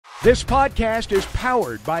This podcast is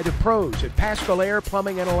powered by the pros at Paschal Air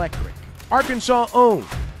Plumbing and Electric. Arkansas owned,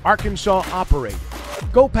 Arkansas operated.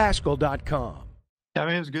 GoPaschal.com. Yeah, I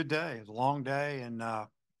mean, it was a good day. It was a long day, and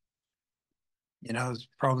it was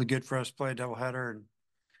probably good for us to play a doubleheader. And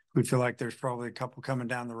we feel like there's probably a couple coming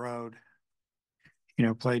down the road.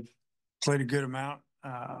 Played a good amount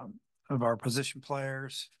of our position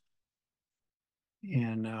players,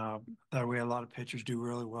 and thought we had a lot of pitchers do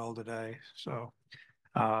really well today. So,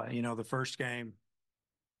 the first game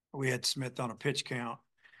we had Smith on a pitch count,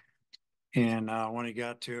 and when he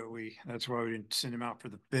got to it, that's why we didn't send him out for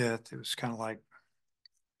the fifth. It was kind of like,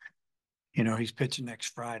 he's pitching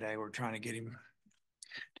next Friday. We're trying to get him.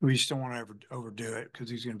 We just don't want to overdo it because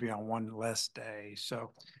he's going to be on one less day.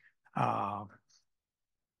 So,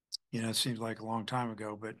 it seems like a long time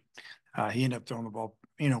ago, but he ended up throwing the ball,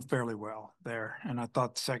 fairly well there. And I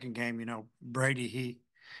thought the second game, Brady,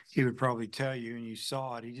 he would probably tell you, and you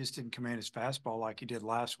saw it, he just didn't command his fastball like he did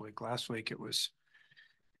last week. Last week it was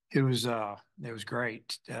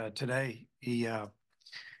great. Today he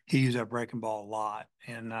used that breaking ball a lot,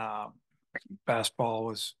 and fastball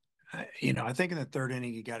was, I think in the third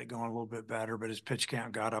inning he got it going a little bit better, but his pitch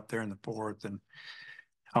count got up there in the fourth, and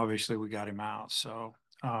obviously we got him out. So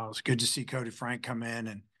it was good to see Cody Frank come in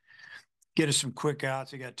and get us some quick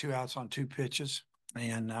outs. He got 2 outs on 2 pitches,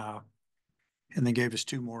 and then gave us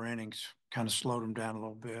 2 more innings, kind of slowed him down a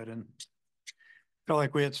little bit, and felt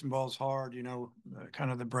like we had some balls hard,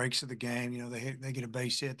 kind of the breaks of the game. They get a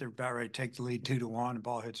base hit, they're about ready to take the lead 2-1, the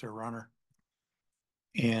ball hits their runner.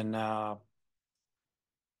 And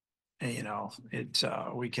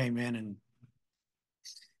we came in and,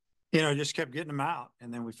 just kept getting them out.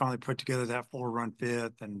 And then we finally put together that 4-run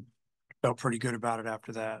fifth and felt pretty good about it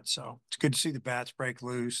after that. So it's good to see the bats break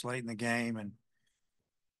loose late in the game. And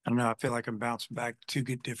I don't know, I feel like I'm bouncing back to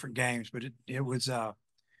 2 different games, but it was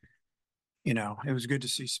it was good to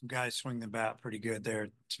see some guys swing the bat pretty good there,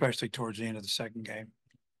 especially towards the end of the second game.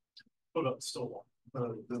 What about Stillwell?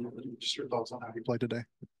 Just your thoughts on how he played today?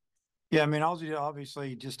 Yeah, I mean,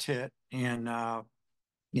 obviously just hit, and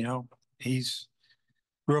he's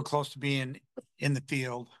real close to being in the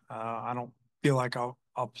field. I don't feel like I'll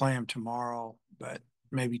play him tomorrow, but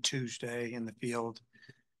maybe Tuesday in the field.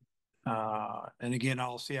 And again,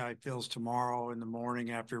 I'll see how he feels tomorrow in the morning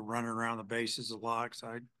after running around the bases a lot.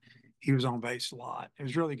 He was on base a lot. It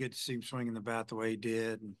was really good to see him swinging the bat the way he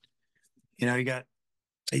did. And,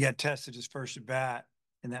 he got tested his first at bat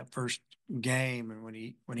in that first game. And when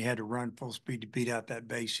he had to run full speed to beat out that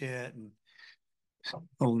base hit, and a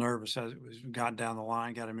little nervous as it was got down the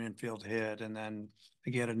line, got him infield hit. And then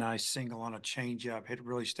he had a nice single on a changeup,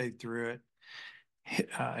 really stayed through it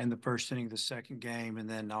in the first inning of the second game. And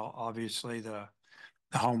then obviously the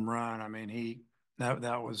home run. I mean,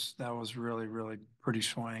 that was really, really pretty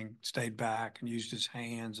swing. Stayed back and used his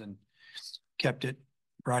hands and kept it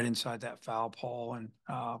right inside that foul pole. And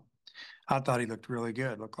I thought he looked really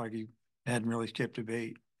good. Looked like he hadn't really skipped a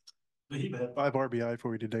beat. He had 5 RBI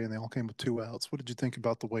for you today, and they all came with 2 outs. What did you think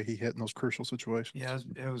about the way he hit in those crucial situations? Yeah,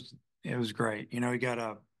 it was great. He got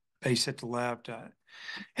a base hit to left, and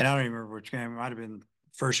I don't even remember which game. It might have been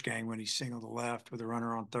first game when he singled to left with a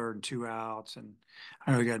runner on third and 2 outs. And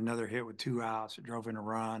I know he got another hit with 2 outs. It drove in a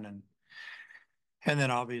run. And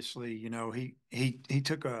then obviously, he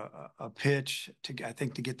took a pitch to get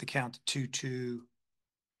the count to 2-2.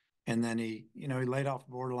 And then he laid off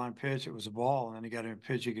a borderline pitch. It was a ball. And then he got him a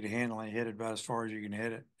pitch he could handle, and he hit it about as far as you can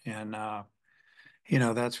hit it. And,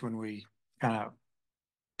 that's when we kind of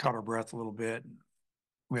caught our breath a little bit.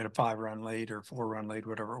 We had a 5-run lead or 4-run lead,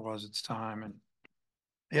 whatever it was at the time. And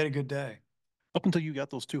he had a good day. Up until you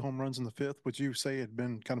got those 2 home runs in the fifth, would you say it had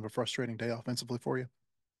been kind of a frustrating day offensively for you?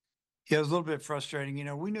 Yeah, it was a little bit frustrating.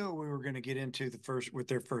 We knew we were going to get into with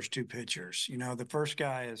their first 2 pitchers. The first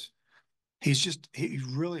guy he's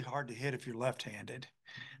really hard to hit if you're left-handed.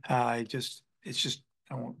 I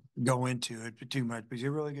won't go into it too much, but he's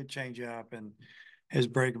a really good changeup, and his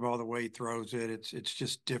breaking ball, the way he throws it, it's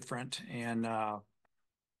just different. And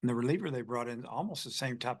the reliever they brought in, almost the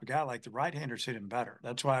same type of guy. Like the right-handers hit him better.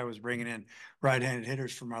 That's why I was bringing in right-handed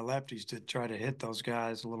hitters for my lefties to try to hit those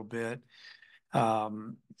guys a little bit.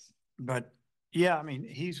 But yeah, I mean,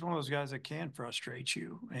 he's one of those guys that can frustrate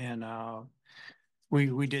you. And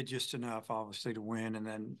we did just enough, obviously, to win. And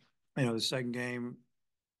then, the second game,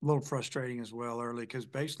 a little frustrating as well early, because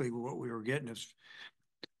basically what we were getting is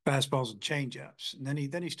fastballs and changeups. And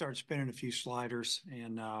then he started spinning a few sliders,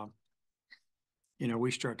 and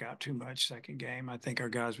we struck out too much second game. I think our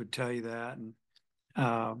guys would tell you that. And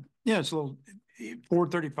it's a little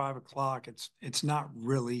 4:35 o'clock. It's not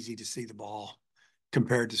real easy to see the ball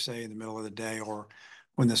compared to, say, in the middle of the day or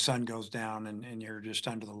when the sun goes down and you're just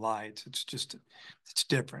under the lights. It's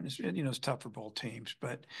different. It's tough for both teams.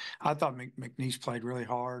 But I thought McNeese played really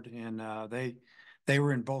hard, and they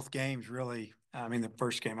were in both games really. I mean, the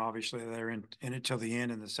first game obviously they were in it till the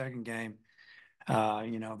end, and the second game, I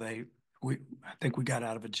think we got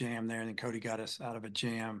out of a jam there, and then Cody got us out of a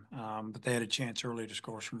jam. But they had a chance early to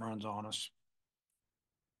score some runs on us.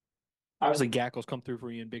 Obviously, Gackel's come through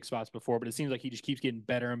for you in big spots before, but it seems like he just keeps getting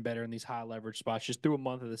better and better in these high leverage spots just through a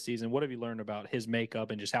month of the season. What have you learned about his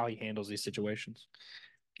makeup and just how he handles these situations?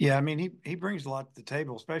 Yeah, I mean, he brings a lot to the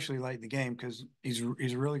table, especially late in the game, because he's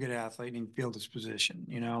a really good athlete and he can field his position.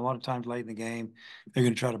 A lot of times late in the game, they're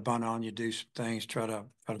going to try to bunt on you, do some things, try to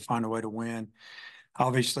find a way to win.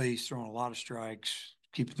 Obviously, he's throwing a lot of strikes,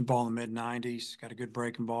 keeping the ball in the mid-90s, got a good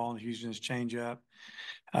breaking ball, and using his changeup.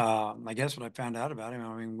 I guess what I found out about him,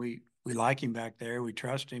 I mean, we like him back there. We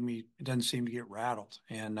trust him. He doesn't seem to get rattled.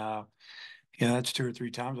 And, that's 2 or 3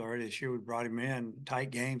 times already this year we brought him in tight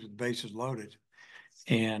games with bases loaded.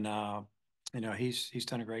 And, he's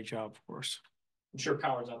done a great job for us. I'm sure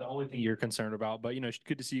power's not the only thing you're concerned about, but, it's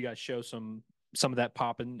good to see you guys show some of that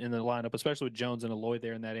pop in the lineup, especially with Jones and Eloy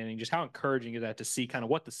there in that inning. Just how encouraging is that to see kind of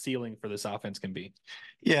what the ceiling for this offense can be?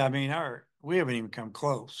 Yeah, I mean, we haven't even come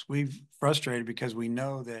close. We've frustrated because we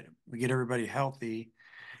know that we get everybody healthy,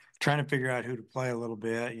 trying to figure out who to play a little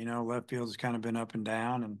bit. Left field has kind of been up and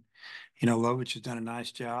down, and Lovich has done a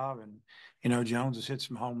nice job, and Jones has hit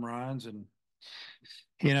some home runs, and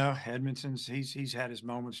Edmondson's he's had his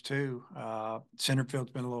moments too. Center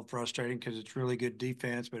field's been a little frustrating because it's really good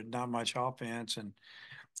defense, but not much offense, and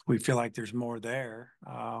we feel like there's more there.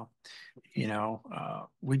 We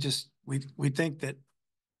think that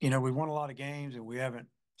we won a lot of games and we haven't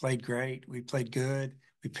played great. We played good.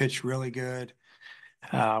 We pitched really good.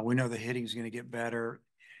 We know the hitting's going to get better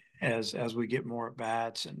as we get more at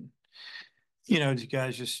bats, and you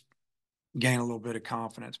guys just gain a little bit of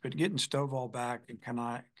confidence. But getting Stovall back and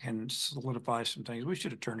can solidify some things. We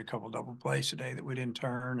should have turned a couple double plays today that we didn't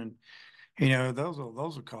turn, and those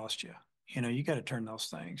will cost you. You got to turn those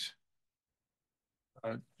things.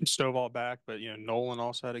 Stovall back, but Nolan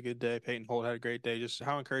also had a good day. Peyton Holt had a great day. Just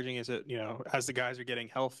how encouraging is it? As the guys are getting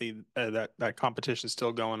healthy, that competition is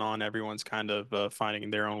still going on. Everyone's kind of finding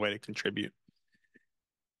their own way to contribute.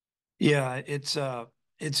 Yeah, it's a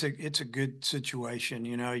good situation.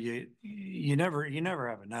 You never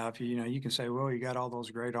have enough. You can say, well, you got all those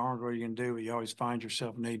great arms. What are you going to do? But you always find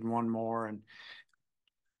yourself needing one more, and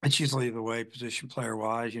it's usually the way position player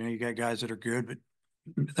wise. You got guys that are good, but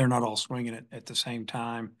they're not all swinging it at the same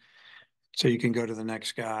time. So you can go to the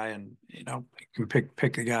next guy and, you can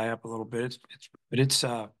pick the guy up a little bit.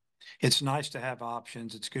 It's nice to have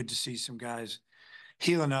options. It's good to see some guys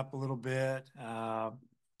healing up a little bit.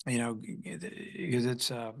 Because it's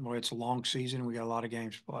a long season. We got a lot of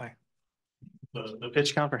games to play. The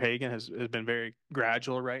pitch count for Hagan has been very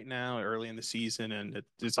gradual right now, early in the season, and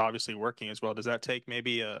it's obviously working as well. Does that take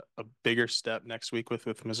maybe a bigger step next week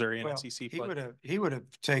with Missouri and SEC play? He would have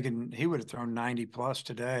thrown 90 plus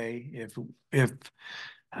today if if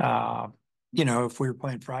we were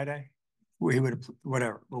playing Friday, he would have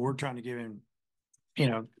whatever. But we're trying to give him,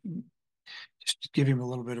 just give him a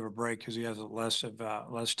little bit of a break because he has less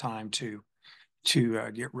time to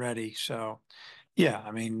get ready. So yeah,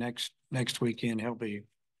 I mean next weekend he'll be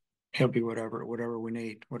whatever we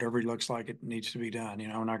need, whatever he looks like it needs to be done.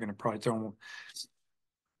 We're not going to probably throw him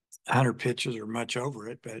 100 pitches or much over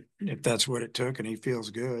it, but if that's what it took and he feels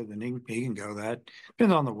good, then he can go. That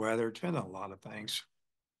depends on the weather. It depends on a lot of things.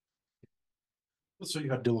 So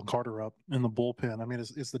you had Dylan Carter up in the bullpen. I mean,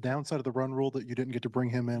 is the downside of the run rule that you didn't get to bring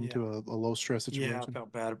him into a low stress situation? Yeah, I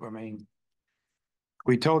felt bad. I mean,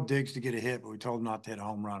 we told Diggs to get a hit, but we told him not to hit a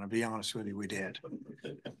home run. And be honest with you, we did.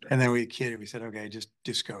 And then we kidded. We said, okay, just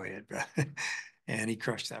go ahead. And he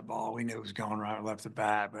crushed that ball. We knew it was going right left the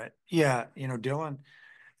bat. But yeah, Dylan,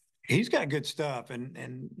 he's got good stuff.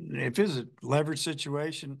 And if it's a leverage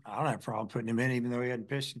situation, I don't have a problem putting him in, even though he hadn't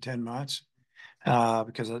pitched in 10 months.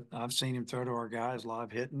 Because I've seen him throw to our guys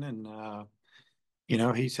live hitting, and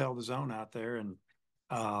he's held his own out there. And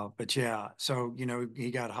but yeah, so he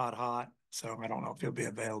got hot. So I don't know if he'll be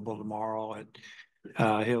available tomorrow.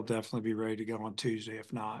 He'll definitely be ready to go on Tuesday,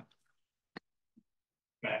 if not.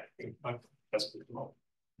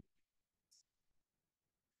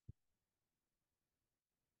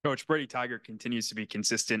 Coach, Brady Tiger continues to be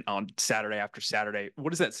consistent on Saturday after Saturday.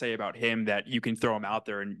 What does that say about him that you can throw him out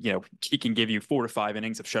there and, he can give you 4 to 5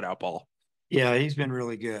 innings of shutout ball? Yeah, he's been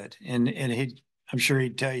really good. And I'm sure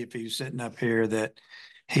he'd tell you if he was sitting up here that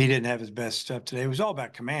he didn't have his best stuff today. It was all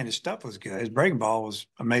about command. His stuff was good. His breaking ball was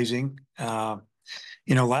amazing.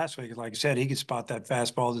 last week, like I said, he could spot that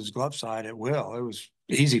fastball to his glove side at will. It was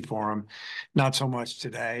easy for him. Not so much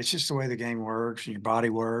today. It's just the way the game works, and your body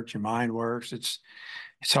works, your mind works. It's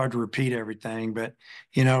hard to repeat everything, but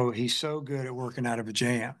he's so good at working out of a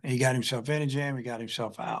jam. He got himself in a jam, he got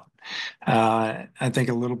himself out. I think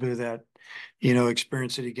a little bit of that,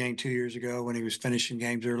 experience that he gained 2 years ago when he was finishing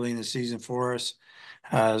games early in the season for us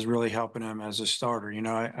is really helping him as a starter.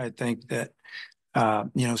 I think that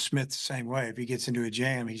Smith the same way. If he gets into a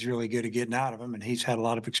jam, he's really good at getting out of them, and he's had a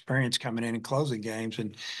lot of experience coming in and closing games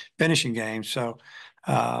and finishing games. So,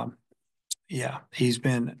 Tiger's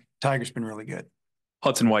been really good.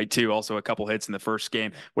 Hudson White too, also a couple hits in the first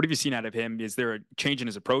game. What have you seen out of him? Is there a change in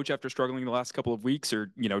his approach after struggling the last couple of weeks,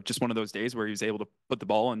 or just one of those days where he was able to put the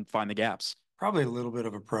ball and find the gaps? Probably a little bit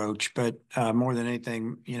of approach, but more than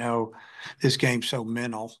anything, this game's so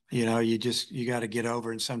mental. You got to get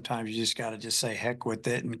over, and sometimes you just got to just say heck with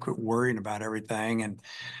it and quit worrying about everything. And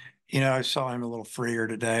I saw him a little freer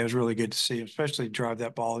today. It was really good to see him, especially drive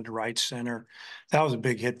that ball into right center. That was a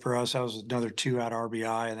big hit for us. That was another 2-out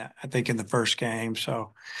RBI, and I think in the first game.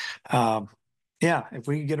 So, if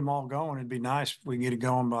we can get them all going, it'd be nice if we can get it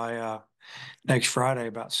going by next Friday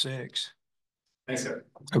about 6. Thanks, sir.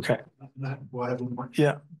 Okay. Well, I have one more.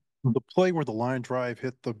 Yeah. The play where the line drive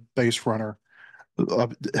hit the base runner,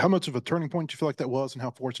 how much of a turning point do you feel like that was, and how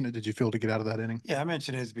fortunate did you feel to get out of that inning? Yeah, I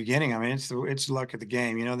mentioned it at the beginning. I mean, it's the luck of the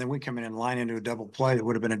game. Then we come in and line into a double play that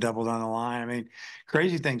would have been a double down the line. I mean,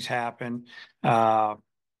 crazy things happen. That's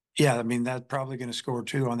probably going to score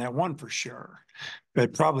 2 on that one for sure,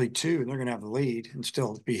 but probably 2, and they're going to have the lead and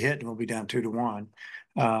still be hit, and we'll be down 2-1.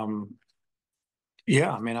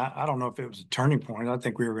 I don't know if it was a turning point. I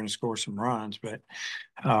think we were going to score some runs, but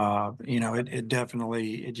it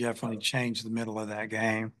definitely changed the middle of that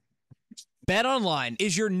game. BetOnline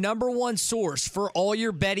is your #1 source for all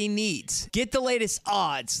your betting needs. Get the latest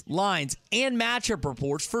odds, lines, and matchup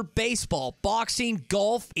reports for baseball, boxing,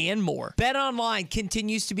 golf, and more. BetOnline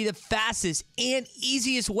continues to be the fastest and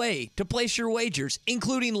easiest way to place your wagers,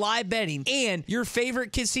 including live betting and your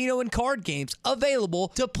favorite casino and card games available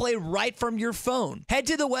to play right from your phone. Head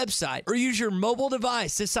to the website or use your mobile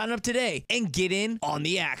device to sign up today and get in on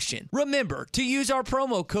the action. Remember to use our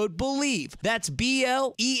promo code BELIEVE, that's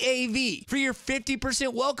BLEAV, for your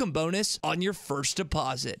 50% welcome bonus on your first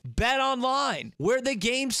deposit. Bet online, where the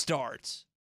game starts.